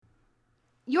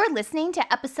You're listening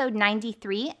to episode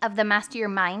 93 of the Master Your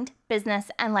Mind, Business,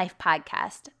 and Life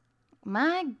podcast.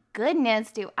 My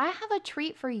goodness, do I have a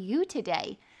treat for you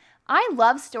today. I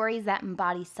love stories that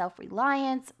embody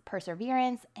self-reliance,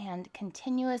 perseverance, and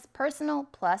continuous personal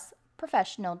plus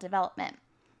professional development.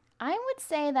 I would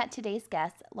say that today's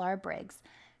guest, Laura Briggs,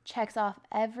 checks off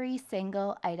every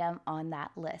single item on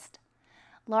that list.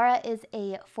 Laura is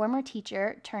a former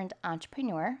teacher turned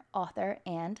entrepreneur, author,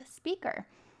 and speaker.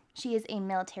 She is a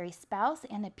military spouse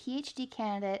and a PhD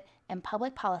candidate in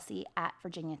public policy at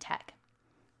Virginia Tech.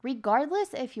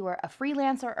 Regardless if you are a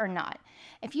freelancer or not,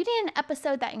 if you need an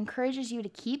episode that encourages you to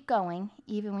keep going,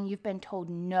 even when you've been told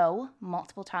no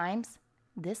multiple times,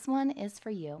 this one is for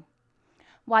you.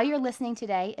 While you're listening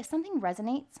today, if something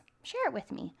resonates, share it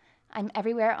with me. I'm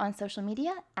everywhere on social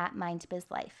media at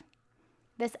MindBizLife.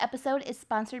 This episode is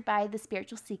sponsored by the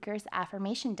Spiritual Seekers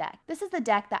Affirmation Deck. This is the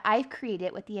deck that I've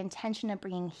created with the intention of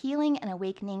bringing healing and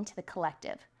awakening to the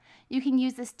collective. You can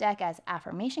use this deck as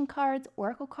affirmation cards,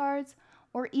 oracle cards,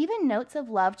 or even notes of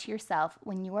love to yourself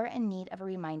when you are in need of a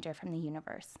reminder from the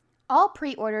universe. All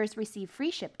pre-orders receive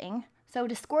free shipping, so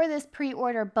to score this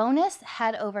pre-order bonus,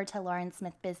 head over to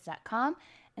laurensmithbiz.com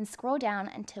and scroll down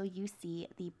until you see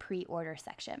the pre-order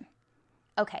section.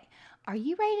 Okay, are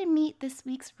you ready to meet this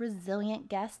week's resilient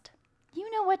guest?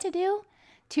 You know what to do.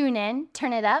 Tune in,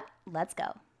 turn it up, let's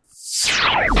go.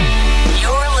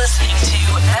 You're listening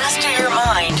to Master Your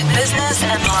Mind, Business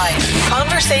and Life.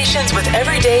 Conversations with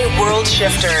everyday world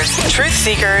shifters, truth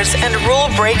seekers, and rule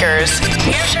breakers.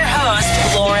 Here's your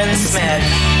host, Lauren Smith.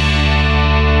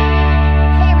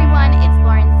 Hey everyone, it's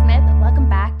Lauren Smith. Welcome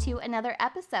back to another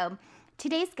episode.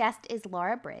 Today's guest is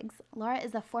Laura Briggs. Laura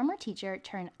is a former teacher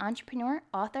turned entrepreneur,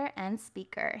 author, and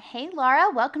speaker. Hey Laura,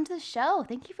 welcome to the show.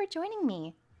 Thank you for joining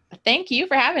me. Thank you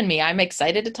for having me. I'm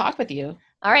excited to talk with you.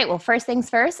 All right. Well, first things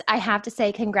first, I have to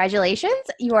say congratulations.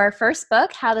 Your first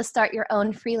book, How to Start Your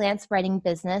Own Freelance Writing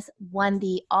Business, won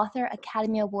the Author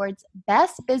Academy Awards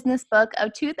Best Business Book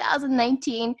of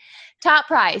 2019 top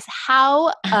prize.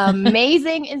 How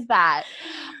amazing is that?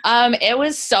 It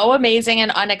was so amazing and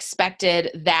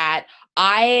unexpected that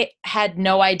I had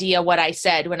no idea what I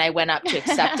said when I went up to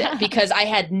accept it because I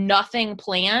had nothing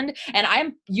planned, and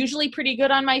I'm usually pretty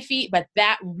good on my feet, but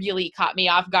that really caught me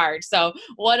off guard. So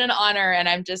what an honor. And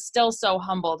I'm just still so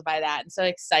humbled by that and so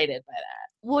excited by that.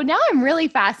 Well, now I'm really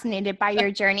fascinated by your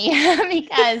journey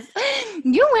because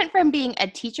you went from being a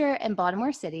teacher in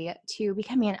Baltimore City to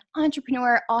becoming an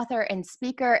entrepreneur, author, and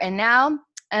speaker, and now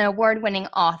an award-winning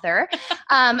author.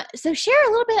 So share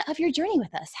a little bit of your journey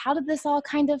with us. How did this all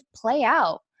kind of play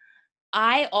out?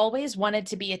 I always wanted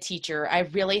to be a teacher. I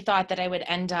really thought that I would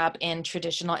end up in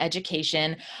traditional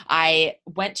education. I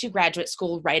went to graduate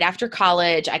school right after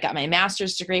college. I got my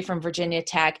master's degree from Virginia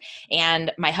Tech,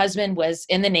 and my husband was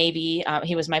in the Navy.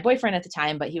 He was my boyfriend at the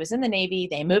time, but he was in the Navy.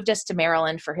 They moved us to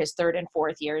Maryland for his third and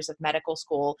fourth years of medical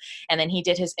school, and then he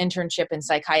did his internship in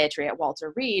psychiatry at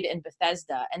Walter Reed in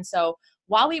Bethesda. And so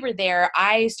while we were there,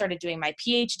 I started doing my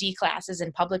PhD classes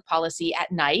in public policy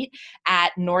at night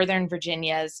at Northern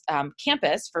Virginia's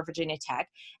campus for Virginia Tech.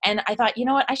 And I thought, you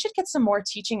know what, I should get some more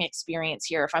teaching experience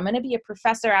here if I'm going to be a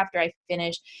professor after I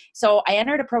finish. So I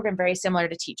entered a program very similar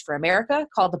to Teach for America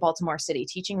called the Baltimore City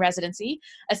Teaching Residency.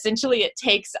 Essentially, it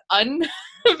takes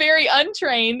very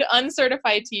untrained,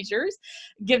 uncertified teachers,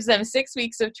 gives them 6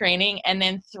 weeks of training, and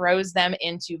then throws them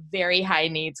into very high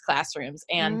needs classrooms.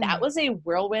 And that was a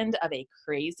whirlwind of a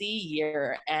crazy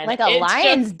year. And like a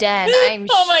lion's den, I'm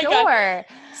sure.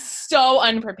 So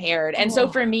unprepared. And so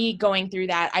for me going through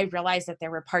that, I realized that there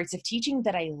were parts of teaching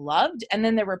that I loved. And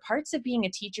then there were parts of being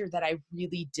a teacher that I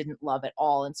really didn't love at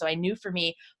all. And so I knew for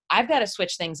me, I've got to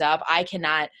switch things up. I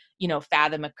cannot,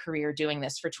 fathom a career doing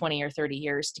this for 20 or 30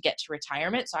 years to get to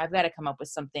retirement. So I've got to come up with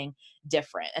something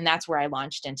different. And that's where I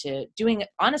launched into doing,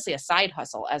 honestly, a side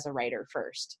hustle as a writer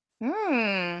first.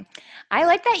 I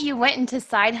like that you went into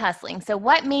side hustling. So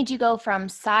what made you go from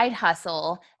side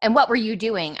hustle, and what were you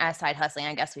doing as side hustling?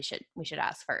 I guess we should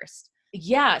ask first.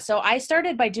 Yeah. So I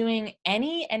started by doing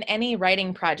any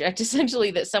writing project essentially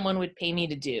that someone would pay me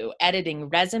to do. Editing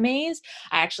resumes.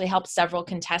 I actually helped several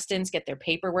contestants get their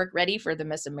paperwork ready for the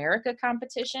Miss America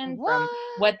competition from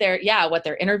what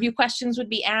their interview questions would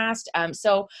be asked.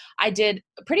 So I did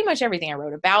pretty much everything. I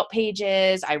wrote about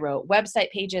pages. I wrote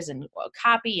website pages and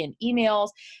copy and emails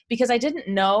because I didn't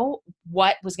know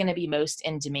what was going to be most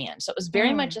in demand. So it was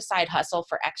very much a side hustle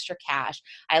for extra cash.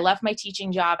 I left my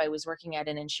teaching job. I was working at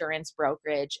an insurance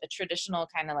brokerage, a traditional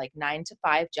kind of like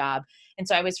 9-to-5 job. And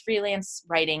so I was freelance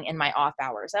writing in my off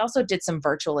hours. I also did some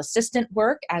virtual assistant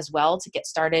work as well to get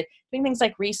started doing things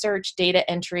like research, data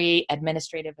entry,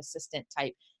 administrative assistant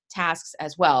type tasks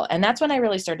as well. And that's when I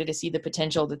really started to see the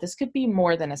potential that this could be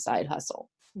more than a side hustle.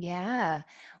 Yeah.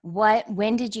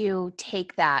 When did you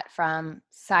take that from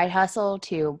side hustle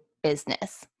to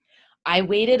business? I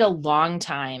waited a long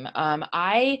time.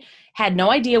 I had no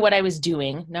idea what I was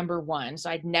doing, number one. So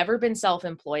I'd never been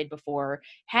self-employed before,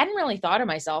 hadn't really thought of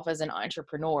myself as an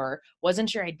entrepreneur, wasn't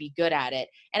sure I'd be good at it.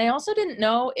 And I also didn't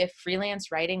know if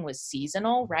freelance writing was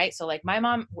seasonal, right? So like my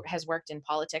mom has worked in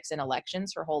politics and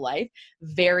elections her whole life,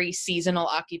 very seasonal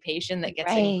occupation that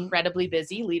gets Right. incredibly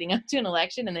busy leading up to an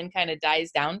election and then kind of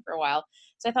dies down for a while.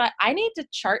 So I thought I need to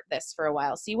chart this for a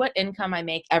while, see what income I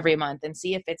make every month and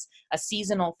see if it's a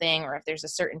seasonal thing or if there's a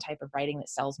certain type of writing that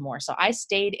sells more. So I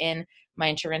stayed in my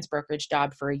insurance brokerage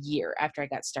job for a year after I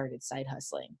got started side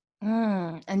hustling.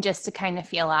 And just to kind of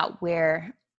feel out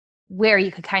where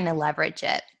you could kind of leverage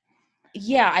it.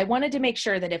 Yeah, I wanted to make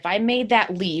sure that if I made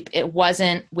that leap, it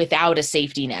wasn't without a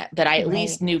safety net, that I at Right.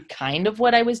 least knew kind of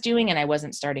what I was doing and I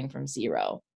wasn't starting from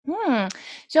zero.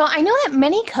 So I know that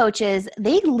many coaches,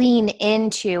 they lean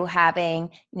into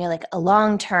having, like a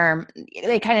long-term,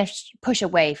 they kind of push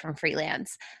away from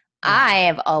freelance. Yeah. I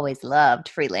have always loved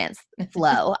freelance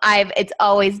flow. It's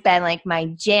always been like my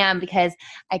jam because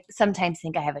I sometimes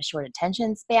think I have a short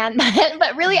attention span,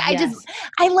 but really Yes.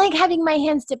 I like having my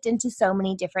hands dipped into so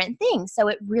many different things. So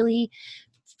it really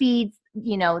feeds,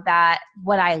 that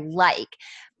what I like.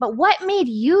 But what made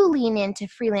you lean into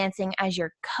freelancing as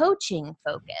your coaching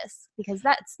focus? Because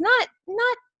that's not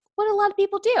what a lot of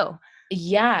people do.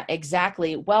 Yeah,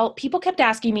 exactly. Well, people kept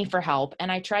asking me for help,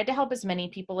 and I tried to help as many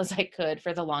people as I could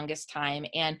for the longest time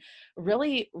and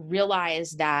really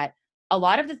realized that a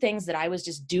lot of the things that I was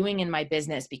just doing in my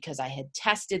business because I had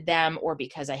tested them or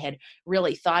because I had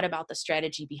really thought about the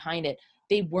strategy behind it,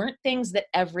 they weren't things that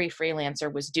every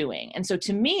freelancer was doing. And so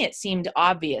to me, it seemed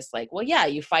obvious like, well, yeah,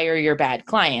 you fire your bad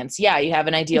clients. Yeah, you have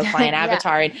an ideal client Yeah.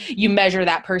 avatar and you measure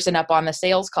that person up on the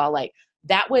sales call. Like,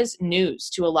 that was news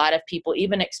to a lot of people,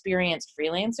 even experienced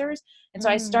freelancers. And so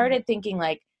I Mm. started thinking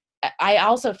like, I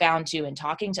also found too in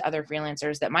talking to other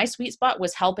freelancers that my sweet spot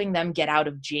was helping them get out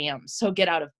of jams. So get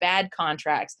out of bad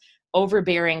contracts,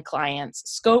 overbearing clients,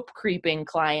 scope creeping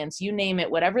clients, you name it,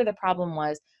 whatever the problem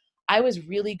was. I was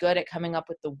really good at coming up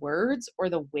with the words or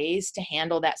the ways to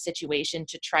handle that situation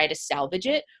to try to salvage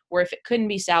it. Or if it couldn't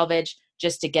be salvaged,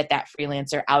 just to get that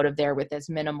freelancer out of there with as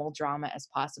minimal drama as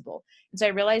possible. And so I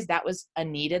realized that was a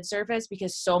needed service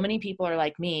because so many people are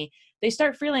like me. They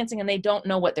start freelancing and they don't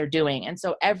know what they're doing. And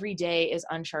so every day is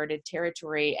uncharted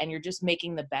territory and you're just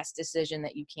making the best decision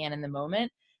that you can in the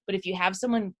moment. But if you have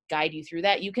someone guide you through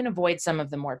that, you can avoid some of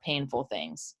the more painful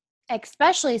things.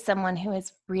 Especially someone who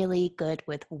is really good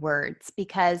with words,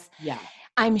 because Yeah.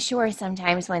 I'm sure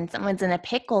sometimes when someone's in a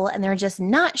pickle and they're just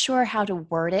not sure how to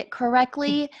word it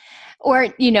correctly,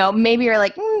 or, maybe you're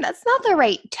like, that's not the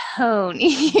right tone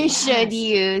you should Yes.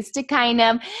 use to kind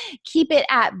of keep it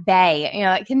at bay.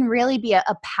 It can really be a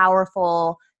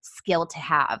powerful skill to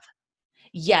have.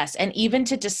 Yes. And even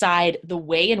to decide the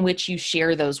way in which you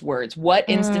share those words, what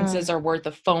instances are worth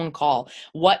a phone call?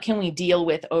 What can we deal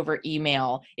with over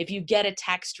email? If you get a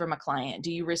text from a client,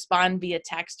 do you respond via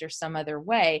text or some other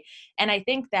way? And I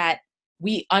think that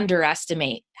we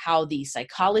underestimate how the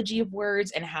psychology of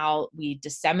words and how we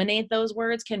disseminate those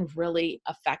words can really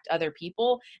affect other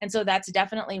people. And so that's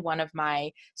definitely one of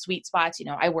my sweet spots.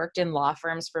 I worked in law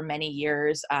firms for many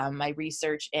years. My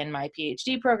research in my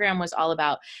PhD program was all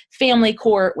about family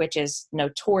court, which is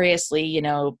notoriously,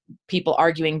 people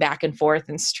arguing back and forth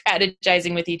and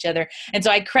strategizing with each other. And so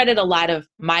I credit a lot of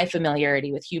my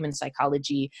familiarity with human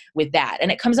psychology with that.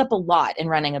 And it comes up a lot in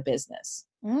running a business.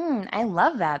 I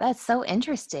love that. That's so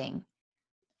interesting.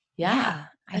 Yeah. Yeah,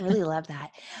 I really love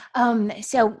that.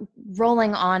 So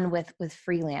rolling on with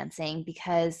freelancing,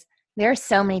 because there are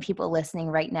so many people listening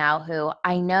right now who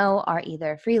I know are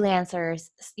either freelancers,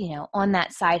 on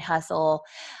that side hustle,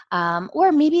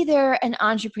 or maybe they're an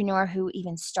entrepreneur who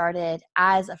even started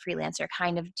as a freelancer,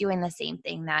 kind of doing the same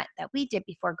thing that we did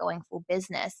before going full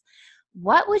business.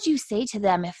 What would you say to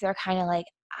them if they're kind of like,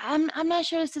 I'm not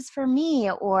sure this is for me,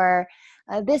 or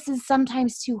this is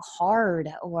sometimes too hard,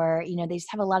 or they just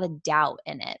have a lot of doubt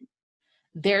in it?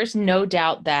 There's no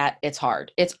doubt that it's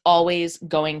hard. It's always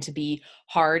going to be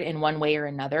hard in one way or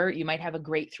another. You might have a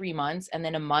great 3 months and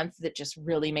then a month that just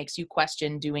really makes you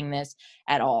question doing this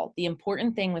at all. The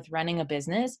important thing with running a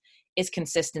business is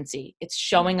consistency. It's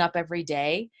showing up every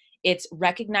day. It's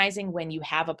recognizing when you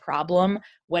have a problem,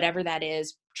 whatever that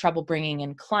is, trouble bringing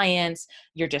in clients,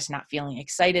 you're just not feeling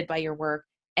excited by your work,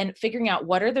 and figuring out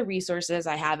what are the resources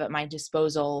I have at my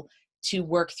disposal to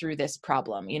work through this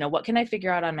problem? What can I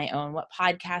figure out on my own? What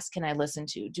podcasts can I listen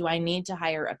to? Do I need to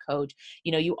hire a coach?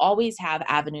 You always have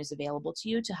avenues available to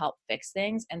you to help fix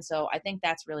things. And so I think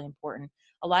that's really important.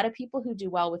 A lot of people who do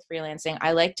well with freelancing,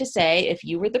 I like to say, if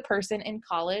you were the person in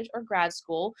college or grad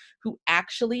school who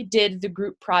actually did the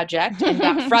group project and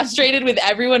got frustrated with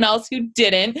everyone else who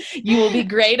didn't, you will be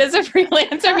great as a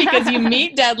freelancer because you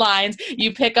meet deadlines,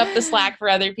 you pick up the slack for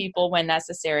other people when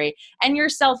necessary, and you're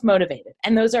self-motivated.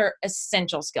 And those are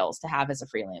essential skills to have as a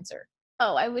freelancer.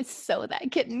 Oh, I was so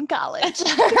that kid in college.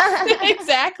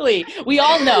 Exactly. We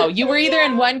all know you were either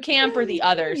in one camp or the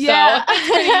other. So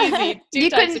it's pretty easy. Two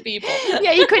types of people.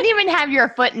 Yeah, you couldn't even have your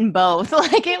foot in both.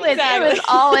 Like it was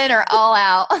all in or all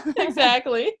out.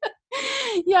 Exactly.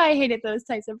 Yeah, I hated those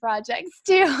types of projects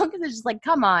too, because it's just like,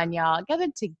 come on, y'all, get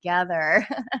it together.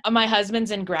 My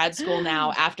husband's in grad school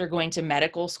now after going to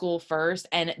medical school first,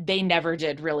 and they never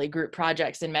did really group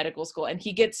projects in medical school. And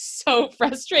he gets so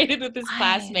frustrated with his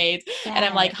classmates. And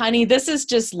I'm like, honey, this is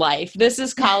just life. This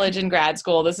is college and grad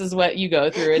school. This is what you go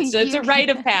through. It's a rite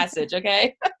of passage,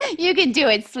 okay? You can do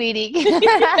it, sweetie.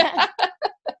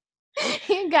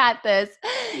 You got this.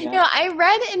 Yeah. I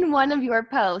read in one of your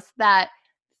posts that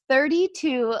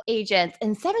 32 agents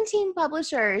and 17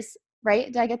 publishers, right?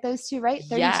 Did I get those two right?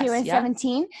 32 and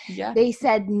 17. Yeah. They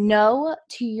said no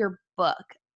to your book.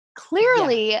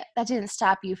 Clearly, that didn't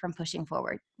stop you from pushing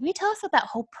forward. Can you tell us what that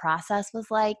whole process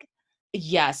was like?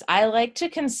 Yes. I like to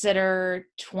consider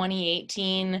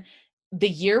 2018 the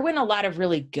year when a lot of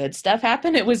really good stuff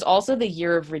happened. It was also the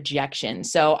year of rejection.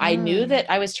 So I knew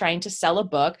that I was trying to sell a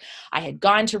book. I had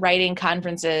gone to writing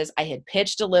conferences. I had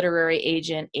pitched a literary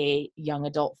agent a young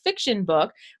adult fiction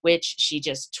book, which she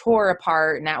just tore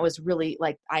apart. And that was really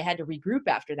like, I had to regroup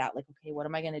after that. Like, okay, what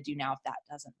am I going to do now if that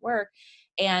doesn't work?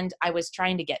 And I was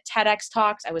trying to get TEDx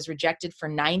talks. I was rejected for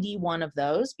 91 of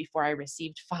those before I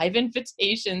received 5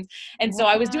 invitations. And so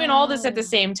I was doing all this at the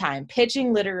same time,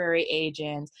 pitching literary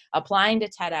agents, applying to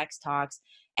TEDx talks.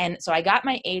 And so I got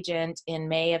my agent in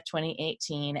May of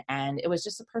 2018, and it was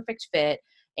just a perfect fit.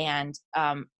 And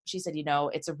she said,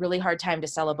 it's a really hard time to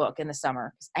sell a book in the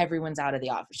summer because everyone's out of the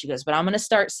office. She goes, but I'm going to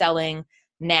start selling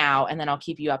now, and then I'll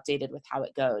keep you updated with how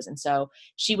it goes. And so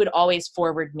she would always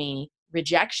forward me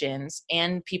rejections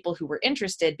and people who were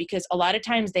interested, because a lot of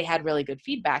times they had really good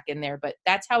feedback in there, but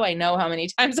that's how I know how many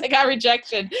times I got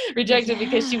rejected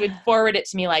because she would forward it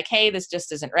to me like, hey, this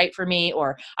just isn't right for me,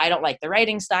 or I don't like the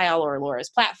writing style, or Laura's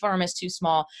platform is too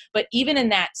small. But even in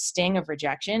that sting of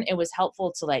rejection, it was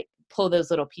helpful to like pull those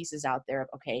little pieces out there of,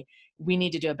 okay, we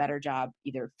need to do a better job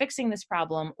either fixing this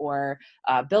problem or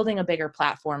building a bigger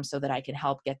platform so that I can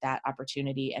help get that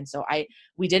opportunity. And so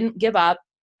we didn't give up.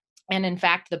 And in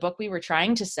fact, the book we were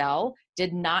trying to sell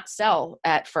did not sell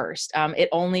at first. It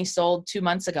only sold 2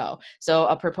 months ago. So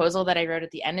a proposal that I wrote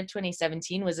at the end of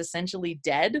 2017 was essentially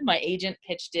dead. My agent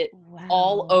pitched it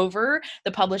all over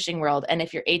the publishing world. And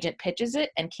if your agent pitches it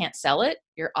and can't sell it,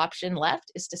 your option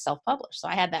left is to self-publish. So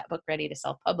I had that book ready to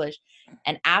self-publish.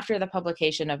 And after the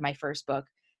publication of my first book,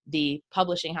 the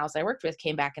publishing house I worked with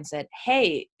came back and said,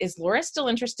 hey, is Laura still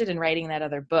interested in writing that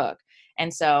other book?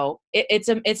 And so it's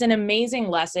an amazing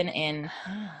lesson in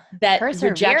that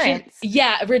rejection.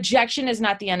 Yeah. Rejection is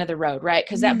not the end of the road, right?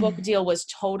 Because that book deal was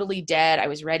totally dead. I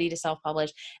was ready to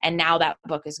self-publish. And now that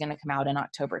book is going to come out in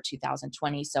October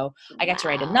 2020. So I got to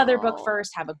write another book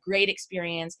first, have a great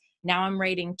experience. Now I'm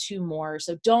writing 2 more.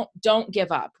 So don't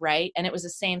give up, right? And it was the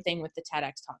same thing with the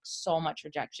TEDx talk. So much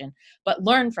rejection, but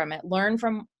learn from it. Learn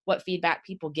from what feedback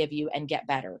people give you and get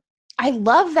better. I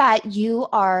love that you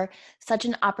are such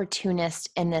an opportunist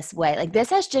in this way. Like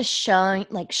this has just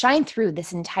shine through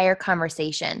this entire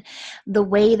conversation. The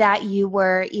way that you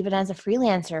were, even as a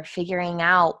freelancer, figuring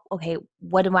out, okay,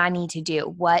 what do I need to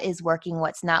do? What is working?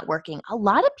 What's not working? A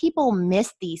lot of people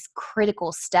miss these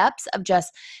critical steps of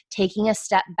just taking a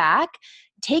step back,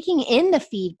 taking in the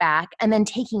feedback, and then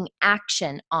taking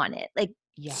action on it. Like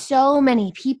so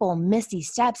many people miss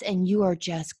these steps, and you are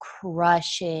just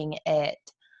crushing it.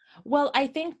 Well, I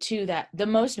think too that the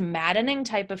most maddening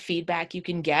type of feedback you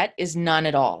can get is none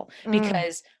at all,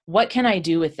 because what can I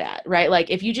do with that, right?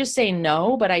 Like if you just say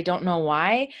no, but I don't know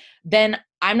why, then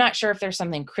I'm not sure if there's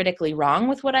something critically wrong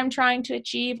with what I'm trying to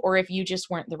achieve, or if you just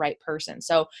weren't the right person.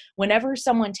 So whenever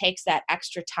someone takes that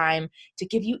extra time to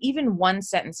give you even one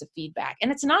sentence of feedback,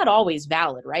 and it's not always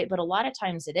valid, right? But a lot of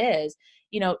times it is,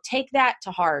 take that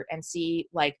to heart and see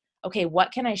like, okay,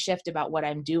 what can I shift about what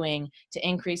I'm doing to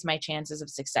increase my chances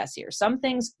of success here? Some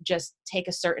things just take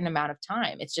a certain amount of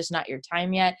time. It's just not your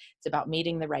time yet. It's about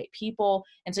meeting the right people.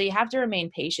 And so you have to remain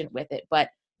patient with it, but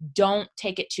don't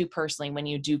take it too personally when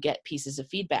you do get pieces of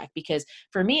feedback. Because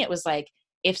for me, it was like,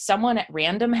 if someone at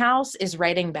Random House is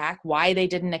writing back why they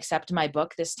didn't accept my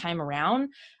book this time around,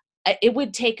 it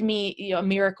would take me a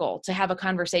miracle to have a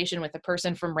conversation with a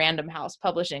person from Random House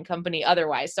Publishing Company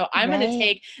otherwise. So I'm going to Right.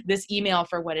 take this email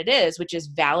for what it is, which is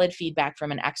valid feedback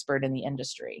from an expert in the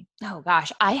industry. Oh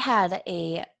gosh, I had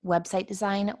a website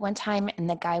design one time and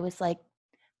the guy was like,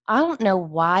 I don't know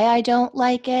why I don't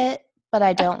like it, but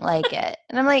I don't like it.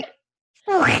 And I'm like,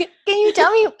 can you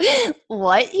tell me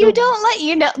what you The- don't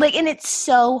like? Like, and it's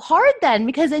so hard then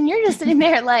because then you're just sitting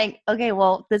there like, okay,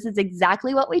 well, this is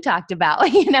exactly what we talked about,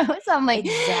 So I'm like,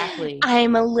 Exactly.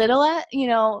 I'm a little,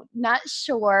 not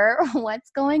sure what's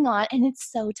going on, and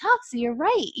it's so tough. So you're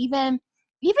right. Even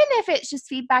if it's just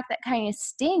feedback that kind of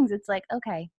stings, it's like,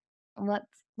 okay,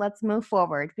 let's move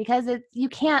forward because you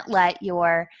can't let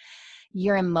your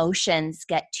emotions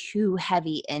get too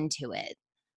heavy into it.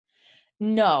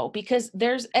 No, because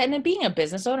and in being a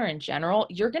business owner in general,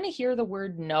 you're going to hear the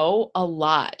word no a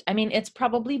lot. I mean, it's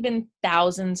probably been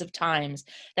thousands of times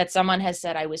that someone has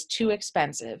said I was too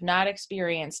expensive, not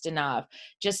experienced enough,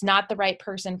 just not the right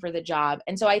person for the job.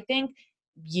 And so I think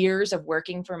years of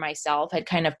working for myself had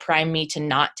kind of primed me to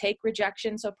not take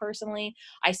rejection so personally.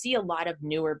 I see a lot of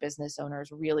newer business owners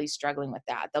really struggling with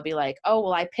that. They'll be like, oh,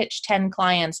 well, I pitched 10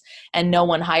 clients and no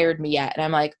one hired me yet. And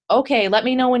I'm like, okay, let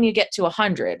me know when you get to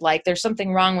 100. Like there's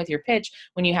something wrong with your pitch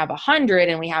when you have 100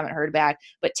 and we haven't heard back,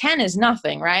 but 10 is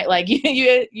nothing, right? Like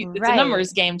it's a Right.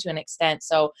 numbers game to an extent.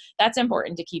 So that's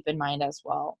important to keep in mind as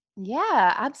well.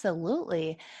 Yeah,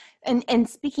 absolutely. And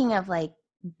speaking of like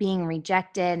being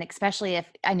rejected, especially if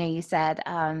I know you said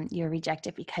you're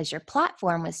rejected because your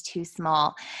platform was too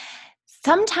small.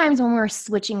 Sometimes when we're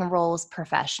switching roles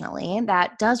professionally,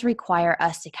 that does require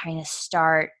us to kind of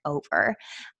start over,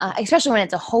 especially when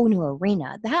it's a whole new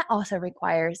arena. That also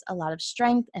requires a lot of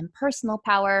strength and personal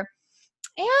power.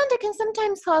 And it can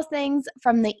sometimes cause things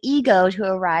from the ego to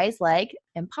arise, like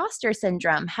imposter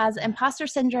syndrome. Has imposter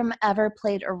syndrome ever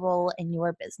played a role in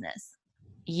your business?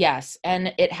 Yes,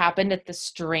 and it happened at the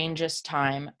strangest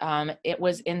time. It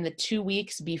was in the 2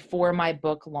 weeks before my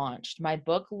book launched. My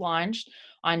book launched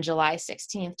on July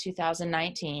 16th,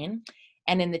 2019.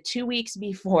 And in the 2 weeks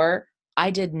before, I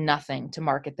did nothing to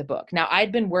market the book. Now,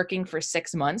 I'd been working for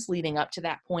 6 months leading up to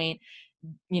that point,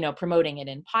 promoting it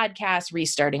in podcasts,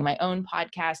 restarting my own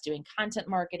podcast, doing content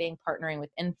marketing, partnering with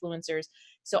influencers.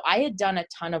 So I had done a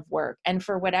ton of work. And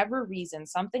for whatever reason,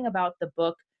 something about the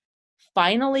book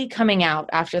finally coming out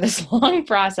after this long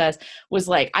process was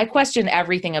like, I questioned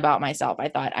everything about myself. I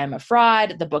thought I'm a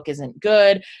fraud. The book isn't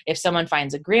good. If someone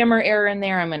finds a grammar error in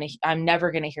there, I'm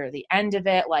never going to hear the end of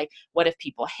it. Like, what if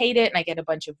people hate it and I get a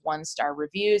bunch of 1-star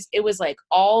reviews? It was like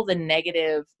all the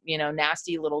negative,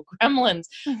 nasty little gremlins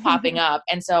popping up.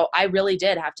 And so I really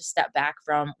did have to step back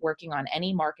from working on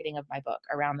any marketing of my book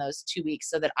around those 2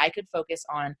 weeks so that I could focus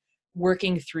on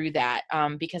working through that.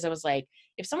 Because I was like,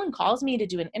 if someone calls me to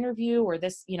do an interview or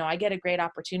this, I get a great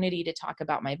opportunity to talk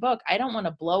about my book, I don't want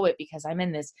to blow it because I'm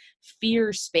in this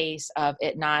fear space of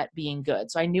it not being good.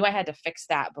 So I knew I had to fix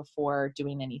that before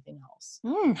doing anything else.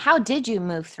 How did you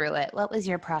move through it? What was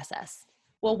your process?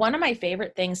 Well, one of my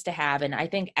favorite things to have, and I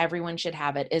think everyone should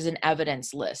have it, is an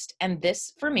evidence list. And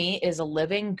this for me is a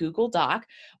living Google Doc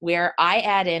where I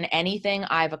add in anything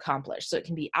I've accomplished. So it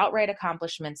can be outright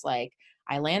accomplishments like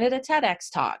I landed a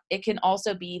TEDx talk. It can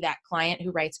also be that client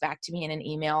who writes back to me in an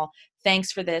email,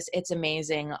 thanks for this. It's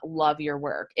amazing. Love your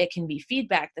work. It can be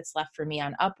feedback that's left for me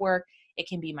on Upwork. It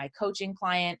can be my coaching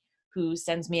client who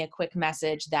sends me a quick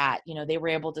message that, they were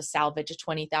able to salvage a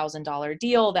 $20,000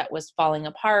 deal that was falling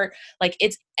apart. Like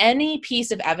it's any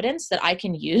piece of evidence that I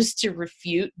can use to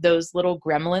refute those little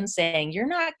gremlins saying, you're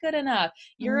not good enough.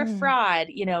 You're a fraud.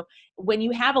 When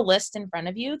you have a list in front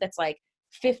of you that's like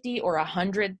 50 or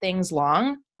 100 things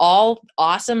long, all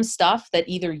awesome stuff that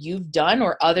either you've done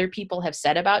or other people have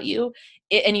said about you,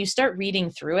 and you start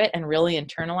reading through it and really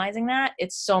internalizing that,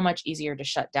 it's so much easier to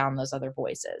shut down those other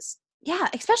voices. Yeah,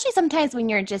 especially sometimes when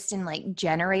you're just in like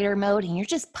generator mode and you're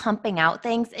just pumping out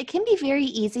things, it can be very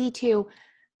easy to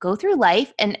go through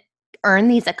life and earn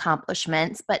these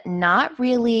accomplishments, but not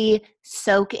really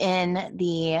soak in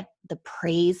the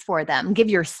praise for them. Give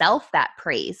yourself that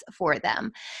praise for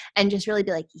them and just really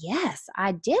be like, yes,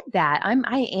 I did that.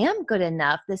 I am good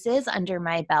enough. This is under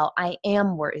my belt. I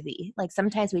am worthy. Like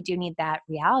sometimes we do need that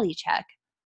reality check.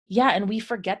 Yeah, and we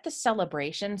forget the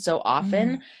celebration so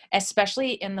often,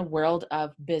 especially in the world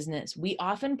of business. We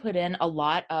often put in a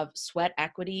lot of sweat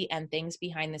equity and things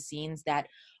behind the scenes that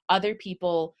other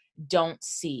people don't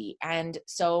see. And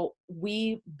so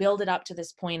we build it up to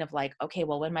this point of like, okay,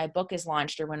 well, when my book is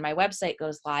launched or when my website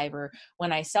goes live or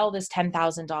when I sell this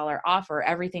 $10,000 offer,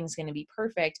 everything's going to be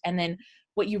perfect. And then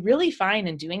what you really find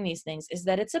in doing these things is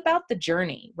that it's about the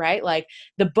journey, right? Like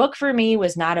the book for me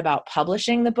was not about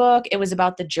publishing the book. It was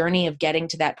about the journey of getting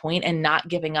to that point and not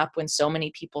giving up when so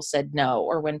many people said no,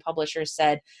 or when publishers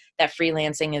said that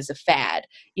freelancing is a fad.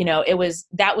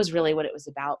 That was really what it was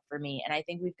about for me. And I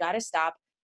think we've got to stop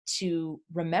to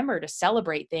remember to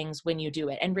celebrate things when you do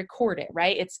it and record it,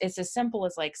 right? It's as simple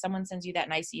as like someone sends you that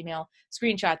nice email,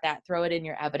 screenshot that, throw it in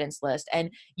your evidence list.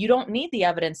 And you don't need the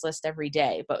evidence list every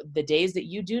day, but the days that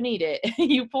you do need it,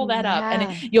 you pull that up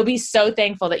and you'll be so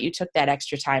thankful that you took that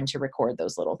extra time to record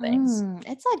those little things.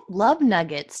 It's like love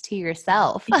nuggets to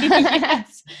yourself.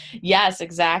 Yes,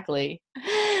 exactly.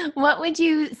 What would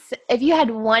if you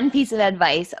had one piece of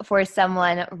advice for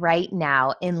someone right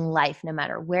now in life, no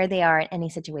matter where they are in any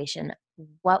situation,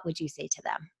 what would you say to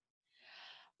them?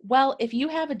 Well, if you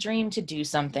have a dream to do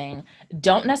something,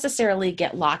 don't necessarily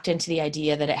get locked into the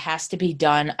idea that it has to be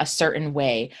done a certain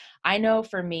way. I know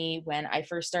for me, when I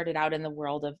first started out in the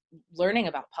world of learning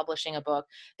about publishing a book,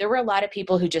 there were a lot of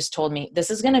people who just told me, this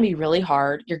is going to be really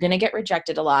hard. You're going to get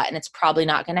rejected a lot and it's probably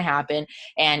not going to happen.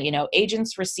 And,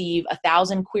 agents receive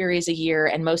 1,000 queries a year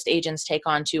and most agents take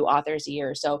on 2 authors a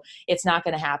year. So it's not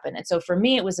going to happen. And so for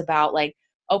me, it was about like,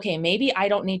 okay, maybe I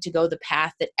don't need to go the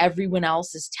path that everyone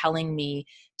else is telling me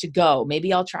to go.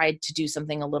 Maybe I'll try to do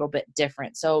something a little bit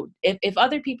different. So if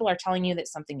other people are telling you that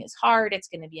something is hard, it's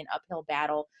going to be an uphill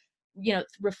battle,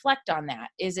 reflect on that.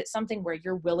 Is it something where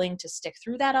you're willing to stick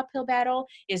through that uphill battle?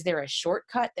 Is there a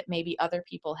shortcut that maybe other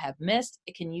people have missed?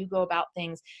 Can you go about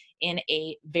things in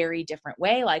a very different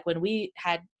way? Like when we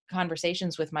had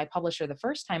conversations with my publisher the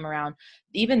first time around,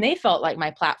 even they felt like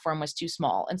my platform was too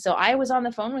small. And so I was on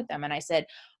the phone with them and I said,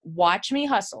 watch me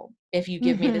hustle. If you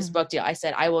give me this book deal, I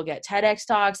said, I will get TEDx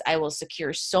talks. I will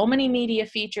secure so many media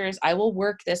features. I will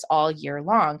work this all year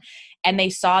long. And they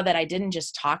saw that I didn't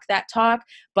just talk that talk,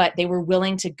 but they were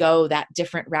willing to go that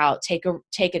different route, take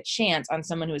a chance on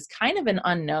someone who is kind of an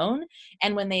unknown.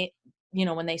 And when they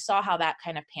saw how that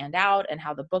kind of panned out and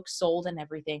how the book sold and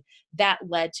everything, that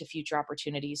led to future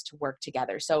opportunities to work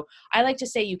together. So I like to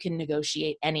say you can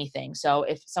negotiate anything. So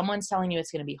if someone's telling you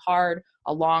it's going to be hard,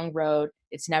 a long road,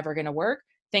 it's never going to work,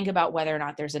 think about whether or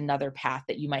not there's another path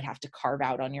that you might have to carve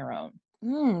out on your own.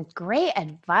 Great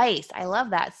advice. I love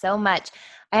that so much.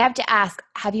 I have to ask,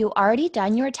 have you already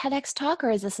done your TEDx talk or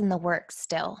is this in the works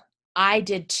still? I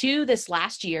did 2 this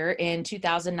last year in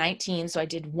 2019. So I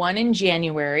did one in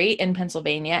January in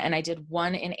Pennsylvania, and I did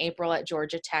one in April at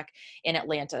Georgia Tech in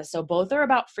Atlanta. So both are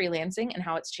about freelancing and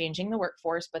how it's changing the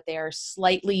workforce, but they are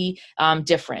slightly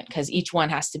different because each one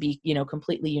has to be,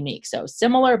 completely unique. So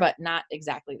similar, but not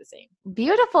exactly the same.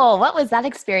 Beautiful. What was that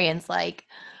experience like?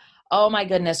 Oh my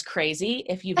goodness, crazy.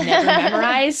 If you've never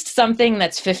memorized something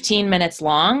that's 15 minutes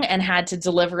long and had to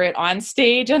deliver it on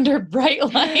stage under bright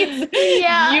lights,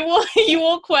 you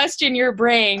will question your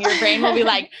brain. Your brain will be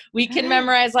like, we can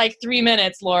memorize like 3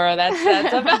 minutes, Laura.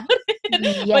 That's about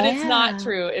it. Yeah. But it's not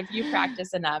true. If you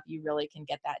practice enough, you really can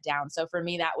get that down. So for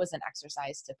me, that was an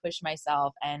exercise to push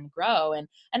myself and grow. And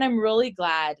I'm really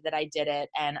glad that I did it.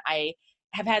 And I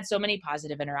have had so many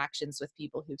positive interactions with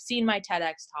people who've seen my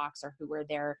TEDx talks or who were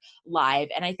there live.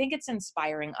 And I think it's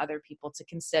inspiring other people to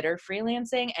consider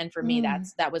freelancing. And for me,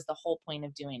 that was the whole point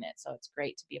of doing it. So it's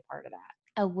great to be a part of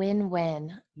that. A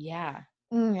win-win. Yeah.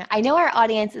 I know our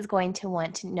audience is going to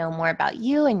want to know more about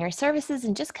you and your services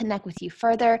and just connect with you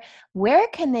further. Where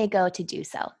can they go to do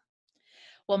so?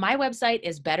 Well, my website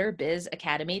is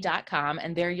betterbizacademy.com,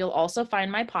 and there you'll also find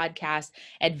my podcast,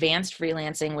 Advanced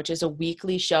Freelancing, which is a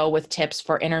weekly show with tips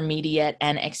for intermediate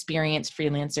and experienced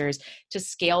freelancers to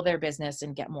scale their business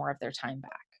and get more of their time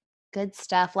back. Good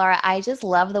stuff, Laura. I just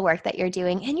love the work that you're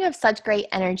doing, and you have such great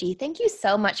energy. Thank you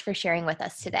so much for sharing with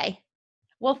us today.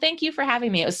 Well, thank you for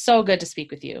having me. It was so good to speak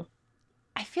with you.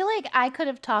 I feel like I could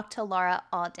have talked to Laura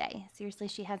all day. Seriously,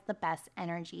 she has the best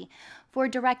energy. For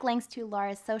direct links to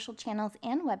Laura's social channels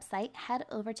and website, head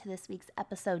over to this week's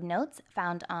episode notes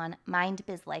found on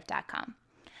mindbizlife.com.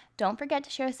 Don't forget to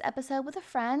share this episode with a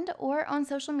friend or on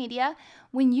social media.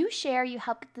 When you share, you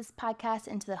help get this podcast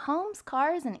into the homes,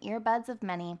 cars, and earbuds of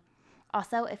many.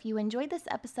 Also, if you enjoyed this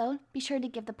episode, be sure to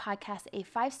give the podcast a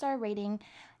 5-star rating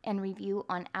and review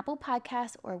on Apple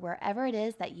Podcasts or wherever it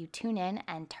is that you tune in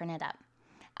and turn it up.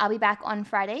 I'll be back on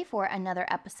Friday for another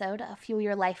episode of Fuel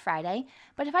Your Life Friday,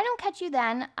 but if I don't catch you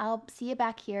then, I'll see you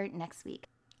back here next week.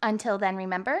 Until then,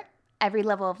 remember, every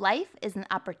level of life is an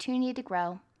opportunity to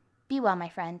grow. Be well, my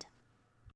friend.